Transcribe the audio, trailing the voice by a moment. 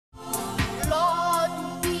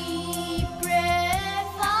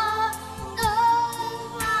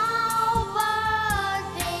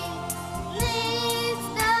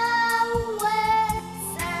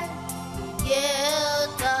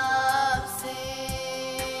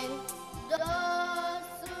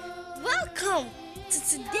to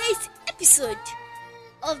today's episode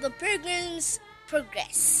of the Pilgrim's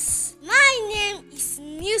Progress. My name is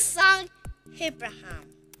Newsong Abraham.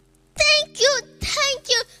 Thank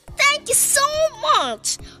you so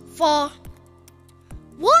much for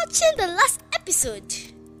watching the last episode.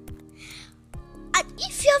 And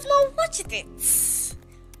if you have not watched it,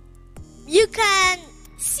 you can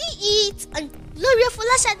see it on Gloria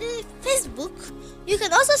Folashade Facebook. You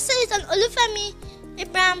can also see it on Olufemi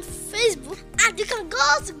Abraham Facebook, and you can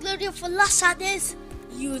go to Gloria Folashade's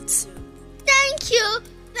YouTube. Thank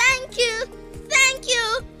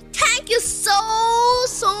you so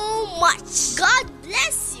much. God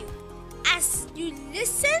bless you as you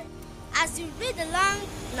listen, as you read along,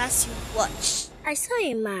 and as you watch. I saw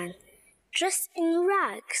a man dressed in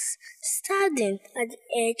rags standing at the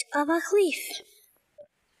edge of a cliff.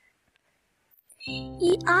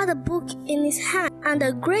 He had a book in his hand and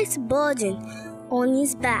a great burden on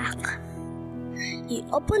his back. He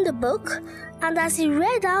opened the book, and as he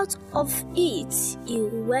read out of it, he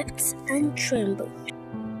wept and trembled.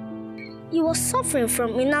 He was suffering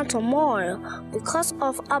from inner turmoil because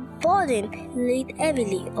of a burden laid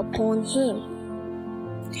heavily upon him.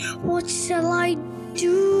 What shall I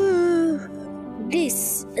do?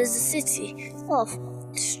 This is the city of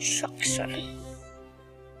destruction.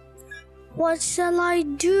 What shall I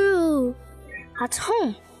do? At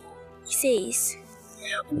home, he says,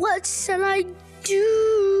 what shall I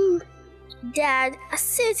do? Dad, a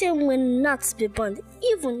city will not be burned,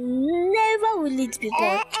 even never will it be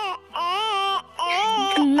burned.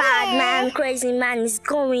 Madman, crazy man is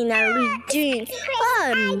going and redoing.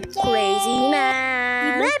 I'm crazy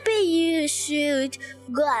man. Maybe you should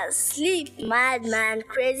go and sleep, madman,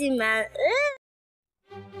 crazy man.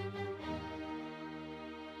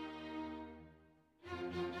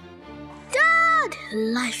 Dad!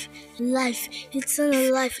 Life,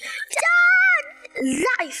 eternal life. Dad!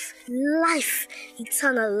 Life,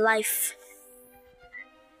 eternal life.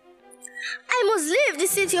 I must leave the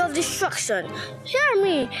city of destruction. Hear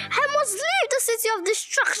me, I must leave the city of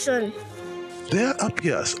destruction. There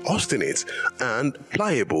appears obstinate and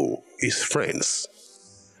pliable his friends.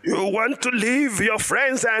 You want to leave your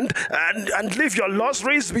friends and leave your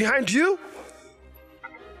luxuries behind you?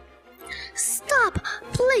 Stop!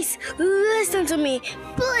 Please, listen to me.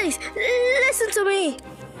 Please, listen to me.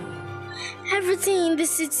 Everything in the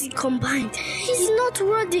city combined is not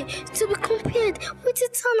worthy to be compared with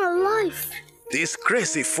eternal life. This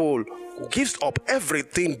crazy fool gives up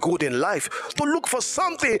everything good in life to look for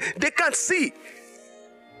something they can't see.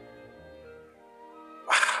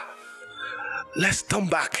 Let's turn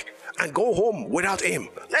back and go home without him.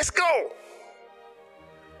 Let's go.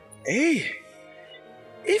 Hey,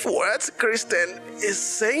 if what Christian is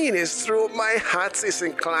saying is true, my heart is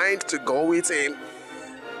inclined to go with him.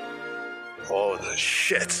 Oh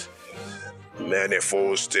shit. Many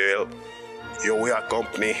fools still. You will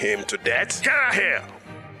accompany him to death? Get out here!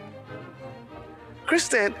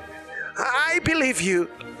 Christian, I believe you.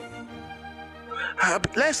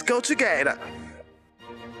 Let's go together.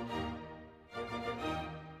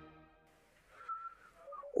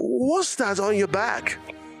 What's that on your back?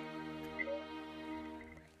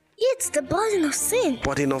 It's the burden of sin.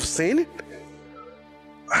 Burden of sin?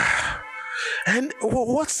 And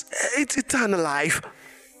what's its eternal life?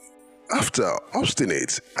 After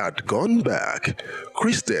Obstinate had gone back,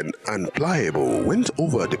 Christian and Pliable went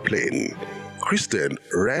over the plain. Christian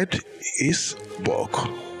read his book.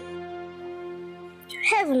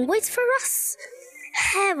 Heaven waits for us.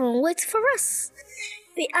 Heaven waits for us.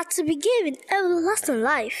 We are to be given everlasting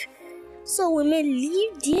life, so we may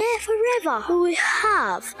live there forever. We will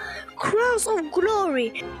have crowns of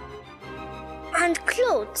glory and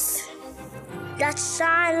clothes that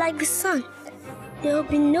shine like the sun. There will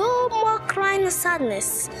be no more crying or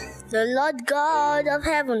sadness. The Lord God of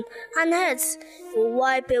heaven and earth will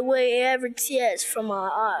wipe away every tear from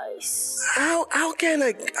our eyes. How can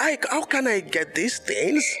I get these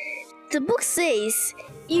things? The book says,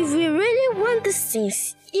 if we really want these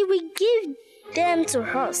things, He will give them to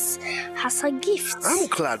us as a gift. I'm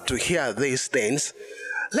glad to hear these things.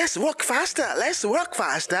 Let's walk faster.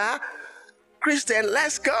 Christian,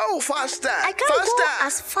 let's go faster. I can't go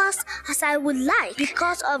as fast as I would like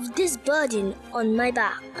because of this burden on my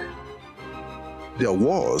back. There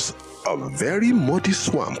was a very muddy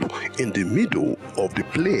swamp in the middle of the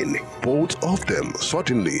plain. Both of them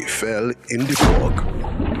suddenly fell in the fog.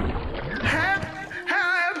 Help!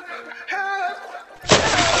 Help! Help!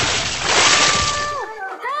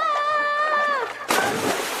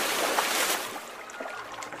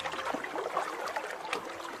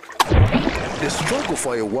 They struggled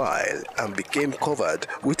for a while and became covered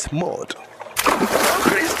with mud.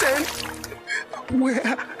 Kristen,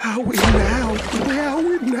 where are we now? Where are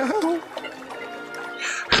we now?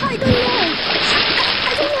 I don't know.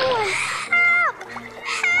 I don't know. Help!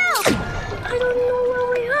 Help! I don't know where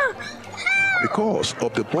we are. Help! Because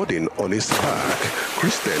of the burden on his back,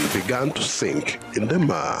 Kristen began to sink in the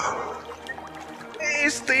mire.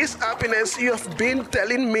 Is this happiness you have been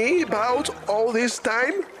telling me about all this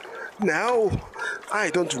time? No, I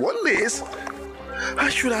don't want this. I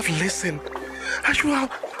should have listened. I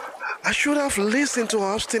should have listened to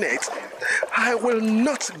obstinate. I will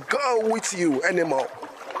not go with you anymore.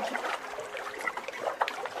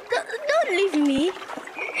 Don't leave me.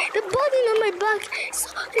 The burden on my back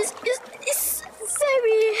is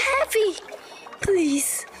very heavy.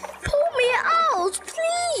 Please, pull me out,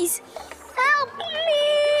 please. Help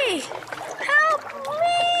me! Help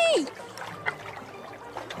me!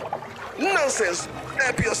 Nonsense!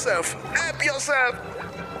 Help yourself! Help yourself!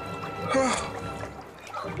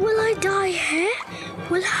 Will I die here?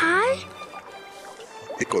 Will I?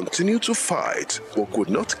 He continued to fight, but could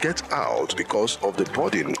not get out because of the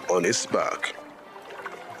burden on his back.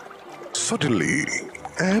 Suddenly,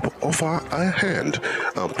 Ebb offered a hand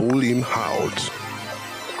and pulled him out.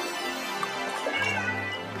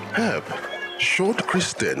 Ebb showed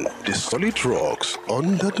Kristen the solid rocks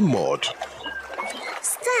under the mud.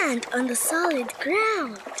 Stand on the solid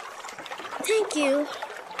ground. Thank you.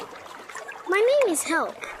 My name is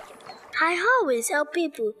Help. I always help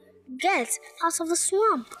people get out of the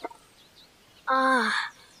swamp.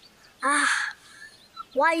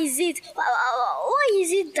 Why is it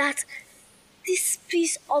that this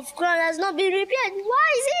piece of ground has not been repaired?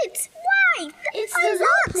 Why is it? Why? It's the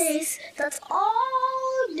place that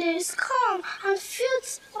all this scum and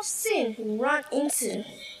filth of sin run into.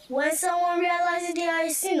 When someone realizes they are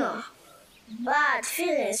a sinner, bad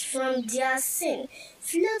feelings from their sin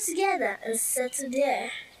flow together and settle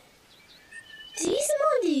there. This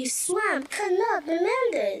muddy swamp cannot be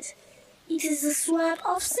mended. It is the swamp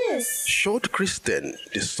of sins. Showed Kristen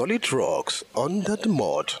the solid rocks under the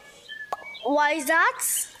mud. Why is that?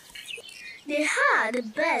 They had the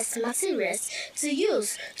best materials to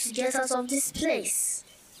use to get out of this place.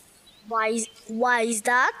 Why is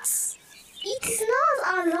that? It is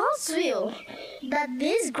not our Lord's will that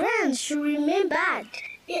this ground should remain bad.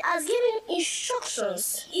 He has given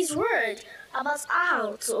instructions, His word, about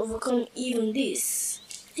how to overcome even this.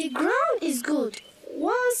 The ground is good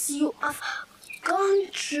once you have gone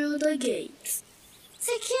through the gate.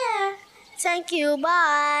 Take care. Thank you.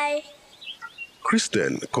 Bye.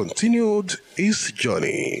 Kristen continued his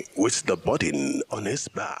journey with the burden on his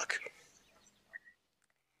back.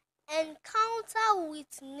 Encounter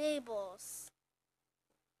with neighbors.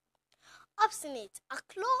 Obstinate,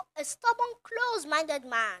 a stubborn, close-minded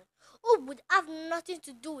man who would have nothing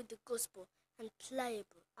to do with the gospel, and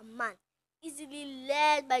pliable, a man easily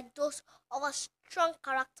led by those of a strong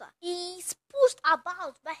character. He is pushed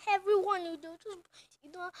about by everyone. He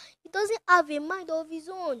doesn't have a mind of his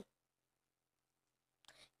own.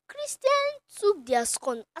 Christians took their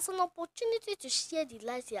scorn as an opportunity to share the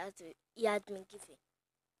light he had been given.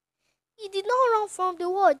 He did not run from the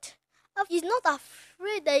word. He is not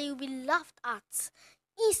afraid that he will be laughed at.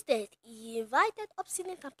 Instead, he invited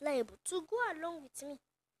obstinate and pliable to go along with me.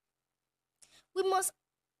 We must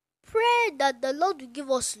pray that the Lord will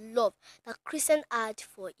give us love that Christian had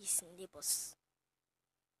for his neighbors.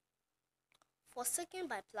 Forsaken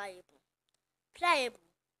by pliable. Pliable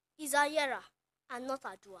is a hearer and not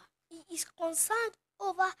a doer. He is concerned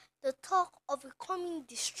over the talk of a coming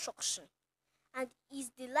destruction, and is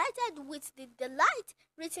delighted with the delight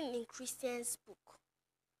written in Christian's book.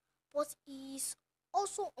 But he is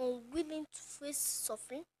also unwilling to face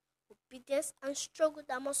suffering, obedience, and struggle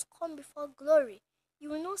that must come before glory. You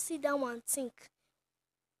will not sit down and think,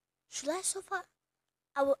 should I suffer?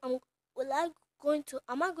 Am I going to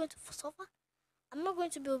suffer? Am I going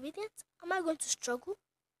to be obedient? Am I going to struggle?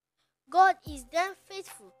 God is then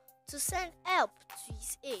faithful to send help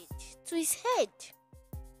to his head.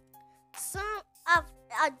 Some have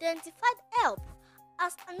identified help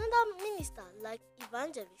as another minister like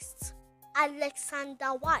evangelist. Alexander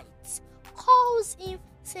White calls him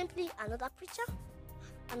simply another preacher,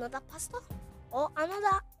 another pastor, or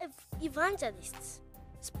another evangelist.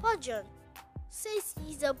 Spurgeon says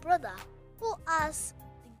he is a brother who has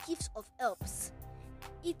the gifts of helps.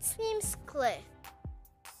 It seems clear,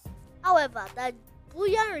 however, that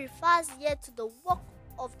Bullion refers here to the work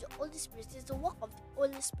of the Holy Spirit. It is the work of the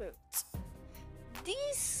Holy Spirit.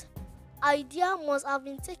 This idea must have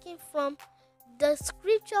been taken from the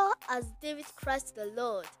scripture as David cries to the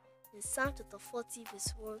Lord in Psalm 40,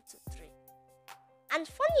 verse 1 to 3. And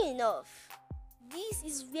funny enough, This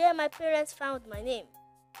is where my parents found my name,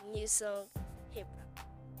 Newsong Abraham.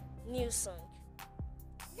 Newsong.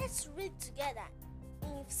 Let's read together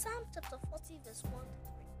in Psalm chapter 40, verse 1 to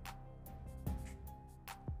 3.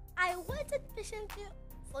 I waited patiently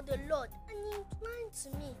for the Lord, and He inclined to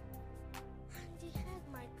me, and He heard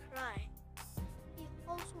my cry. He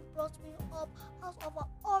also brought me up out of a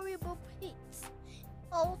horrible pit,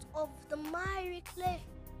 out of the miry clay,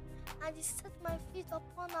 and He set my feet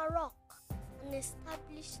upon a rock, and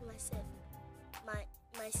established my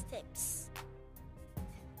steps.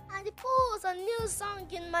 And He put a new song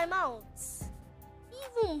in my mouth,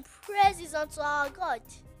 even praises unto our God.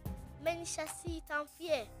 Many shall see it and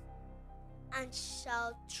fear, and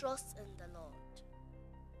shall trust in the Lord.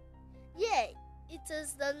 Yea, it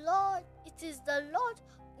is the Lord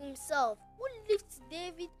Himself who lifts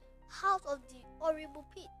David out of the horrible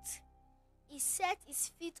pit. He set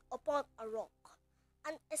his feet upon a rock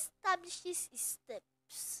and establishes his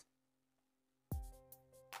steps.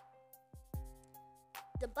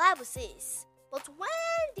 The Bible says, "But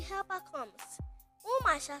when the Helper comes, whom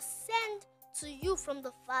I shall send to you from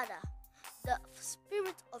the Father, the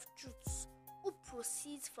Spirit of truth, who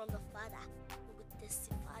proceeds from the Father, who will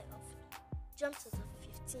testify of me." John chapter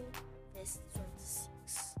 15, verse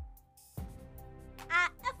 26. Our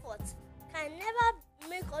efforts can never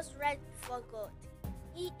make us right before God.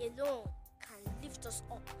 He alone can lift us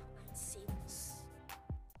up and save us.